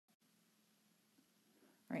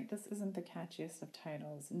right, this isn't the catchiest of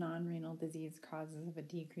titles, non-renal disease causes of a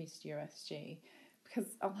decreased USG,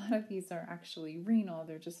 because a lot of these are actually renal,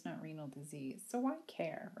 they're just not renal disease. So why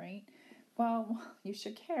care, right? Well, you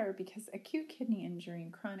should care because acute kidney injury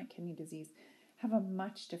and chronic kidney disease have a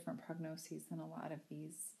much different prognosis than a lot of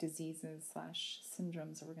these diseases /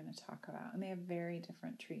 syndromes that we're going to talk about, and they have very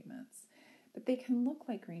different treatments. But they can look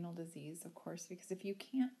like renal disease, of course, because if you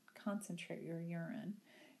can't concentrate your urine,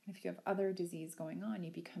 and if you have other disease going on,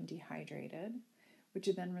 you become dehydrated, which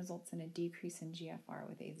then results in a decrease in GFR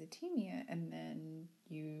with azotemia, and then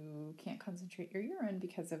you can't concentrate your urine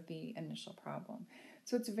because of the initial problem.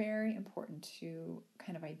 So it's very important to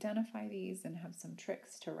kind of identify these and have some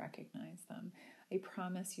tricks to recognize them. I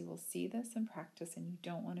promise you will see this in practice, and you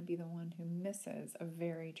don't want to be the one who misses a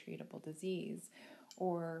very treatable disease,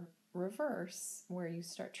 or reverse, where you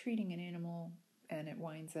start treating an animal and it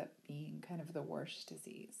winds up being kind of the worst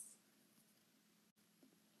disease.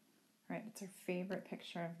 All right, it's our favorite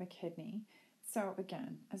picture of the kidney. So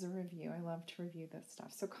again, as a review, I love to review this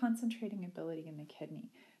stuff. So concentrating ability in the kidney.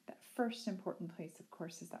 That first important place, of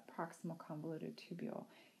course, is that proximal convoluted tubule.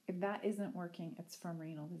 If that isn't working, it's from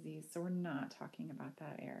renal disease, so we're not talking about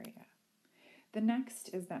that area. The next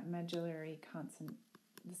is that medullary,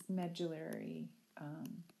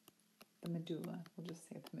 the medulla, we'll just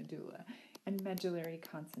say the medulla, and medullary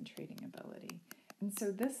concentrating ability. And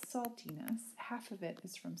so this saltiness, half of it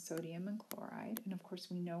is from sodium and chloride, and of course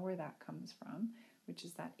we know where that comes from, which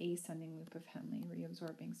is that ascending loop of Henle,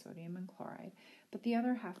 reabsorbing sodium and chloride, but the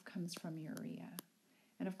other half comes from urea.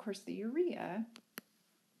 And of course the urea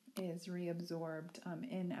is reabsorbed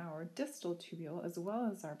in our distal tubule as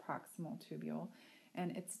well as our proximal tubule,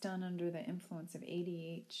 and it's done under the influence of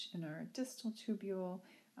ADH in our distal tubule,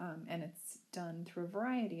 and it's done through a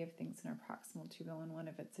variety of things in our proximal tubule, and one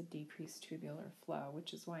of it's a decreased tubular flow,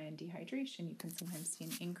 which is why in dehydration you can sometimes see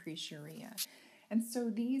an increased urea. And so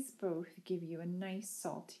these both give you a nice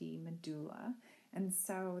salty medulla, and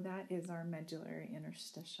so that is our medullary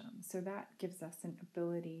interstitium. So that gives us an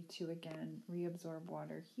ability to, again, reabsorb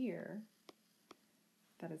water here.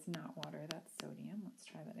 That is not water, that's sodium. Let's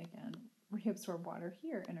try that again. Reabsorb water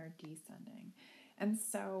here in our descending. And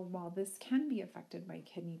so while this can be affected by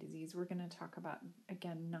kidney disease, we're going to talk about,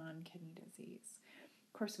 again, non-kidney disease.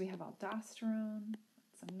 Of course, we have aldosterone.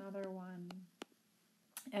 That's another one.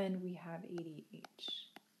 And we have ADH.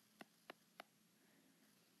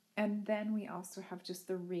 And then we also have just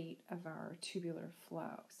the rate of our tubular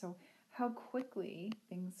flow. So how quickly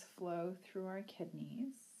things flow through our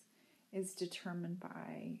kidneys is determined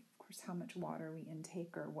by, of course, how much water we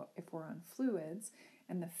intake, or what if we're on fluids.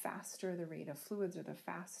 And the faster the rate of fluids, or the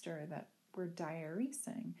faster that we're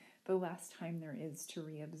diuresing, the less time there is to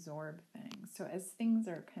reabsorb things. So as things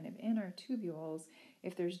are kind of in our tubules,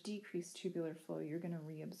 if there's decreased tubular flow, you're going to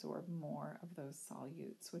reabsorb more of those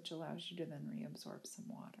solutes, which allows you to then reabsorb some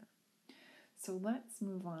water. So let's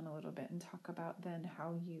move on a little bit and talk about then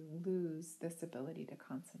how you lose this ability to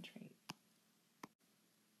concentrate.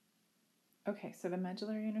 Okay, so the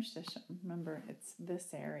medullary interstitium, remember it's this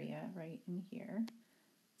area right in here.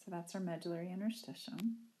 So that's our medullary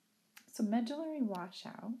interstitium. So medullary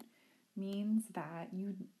washout means that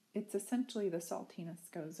it's essentially the saltiness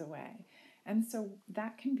goes away. And so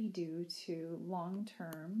that can be due to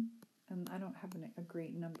long-term, and I don't have a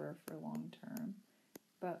great number for long-term,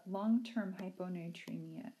 but long-term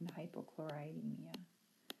hyponatremia and hypochloremia.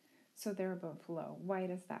 So they're both low. Why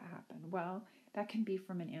does that happen? Well, that can be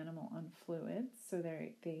from an animal on fluids. So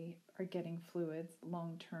they are getting fluids,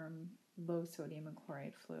 long-term low sodium and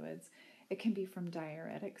chloride fluids. It can be from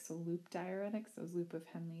diuretics, so loop diuretics, those loop of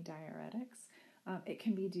Henle diuretics. It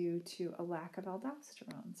can be due to a lack of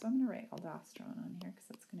aldosterone. So I'm going to write aldosterone on here because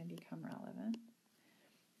it's going to become relevant.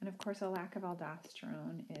 And of course, a lack of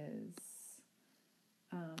aldosterone is,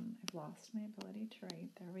 I've lost my ability to write,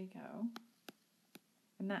 there we go.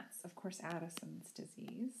 And that's, of course, Addison's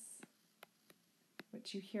disease,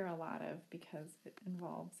 which you hear a lot of because it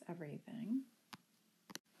involves everything.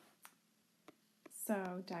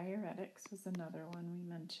 So diuretics was another one we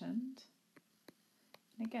mentioned.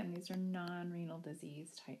 And again, these are non-renal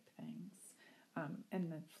disease type things,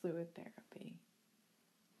 and then fluid therapy.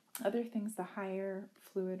 Other things, the higher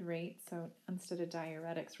fluid rate, so instead of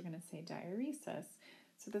diuretics, we're going to say diuresis.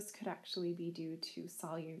 So this could actually be due to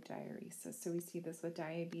solute diuresis. So we see this with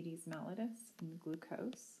diabetes mellitus and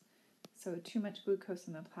glucose. So too much glucose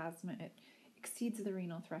in the plasma, it exceeds the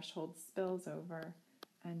renal threshold, spills over,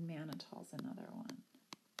 and mannitol's another one.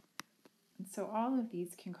 And so all of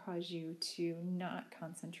these can cause you to not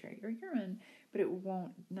concentrate your urine, but it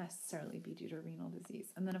won't necessarily be due to renal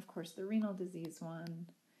disease. And then, of course, the renal disease one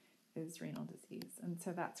is renal disease. And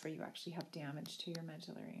so that's where you actually have damage to your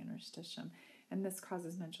medullary interstitium. And this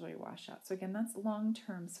causes medullary washout. So again, that's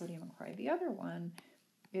long-term sodium chloride. The other one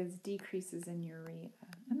is decreases in urea.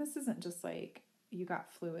 And this isn't just like you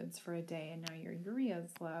got fluids for a day and now your urea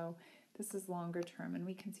is low. This is longer term, and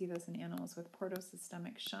we can see this in animals with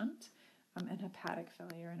portosystemic shunt and hepatic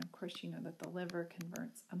failure. And of course, you know that the liver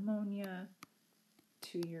converts ammonia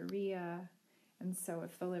to urea. And so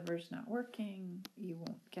if the liver's not working, you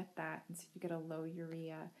won't get that. And so you get a low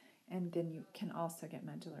urea, and then you can also get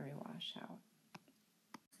medullary washout.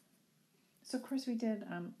 So of course we did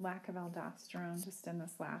lack of aldosterone just in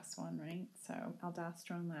this last one, right? So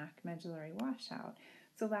aldosterone lack, medullary washout.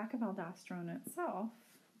 So lack of aldosterone itself,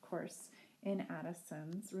 of course, in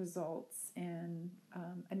Addison's results in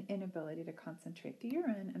an inability to concentrate the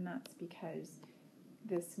urine, and that's because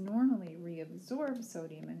this normally reabsorbs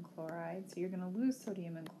sodium and chloride, so you're going to lose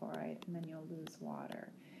sodium and chloride, and then you'll lose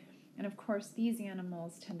water. And of course, these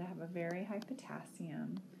animals tend to have a very high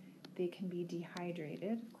potassium. They can be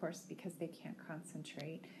dehydrated, of course, because they can't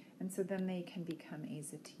concentrate, and so then they can become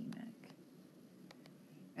azotemic.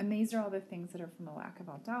 And these are all the things that are from a lack of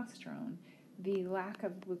aldosterone. The lack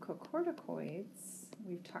of glucocorticoids,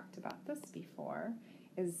 we've talked about this before,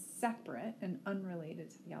 is separate and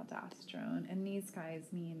unrelated to the aldosterone, and these guys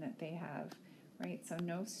mean that they have, right, so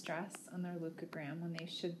no stress on their leukogram when they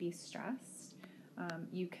should be stressed.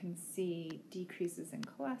 You can see decreases in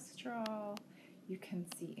cholesterol, you can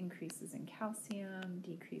see increases in calcium,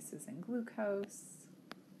 decreases in glucose,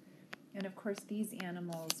 and of course these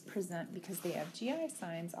animals present because they have GI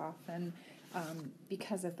signs often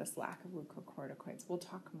because of this lack of glucocorticoids. We'll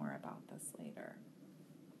talk more about this later.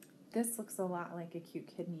 This looks a lot like acute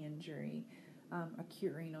kidney injury,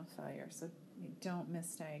 acute renal failure, so don't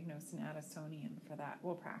misdiagnose an Addisonian for that.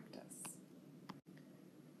 We'll practice.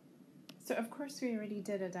 So of course we already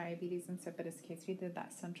did a diabetes insipidus case. We did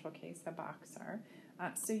that central case, the boxer.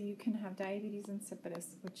 So you can have diabetes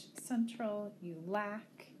insipidus, which central you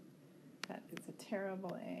lack. That is a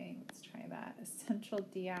terrible A. Let's try that. A central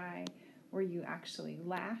DI where you actually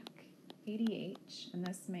lack ADH, and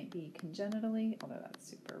this might be congenitally, although that's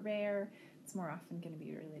super rare. It's more often going to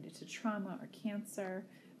be related to trauma or cancer,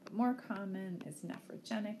 but more common is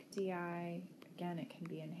nephrogenic DI. Again, it can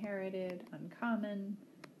be inherited, uncommon.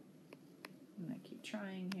 I'm going to keep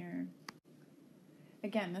trying here.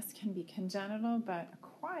 Again, this can be congenital, but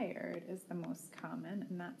acquired is the most common,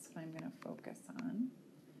 and that's what I'm going to focus on.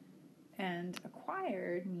 And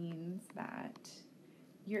acquired means that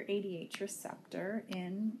your ADH receptor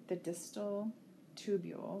in the distal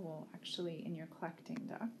tubule, well, actually in your collecting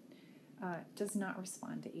duct, does not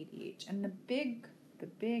respond to ADH. And the big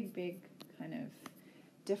kind of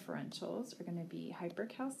differentials are going to be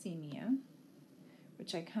hypercalcemia,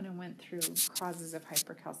 which I kind of went through causes of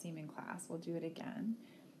hypercalcemia in class. We'll do it again.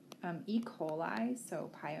 E. coli,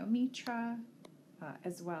 so pyometra,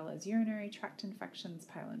 as well as urinary tract infections,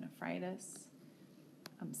 pyelonephritis.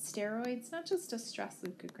 Steroids, not just a stress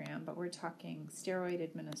leukogram, but we're talking steroid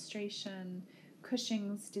administration,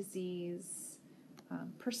 Cushing's disease,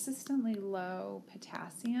 persistently low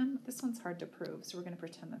potassium. This one's hard to prove, so we're going to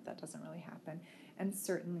pretend that that doesn't really happen, and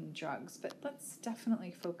certainly drugs. But let's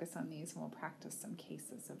definitely focus on these, and we'll practice some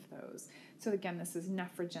cases of those. So again, this is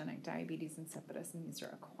nephrogenic diabetes insipidus, and these are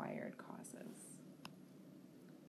acquired causes.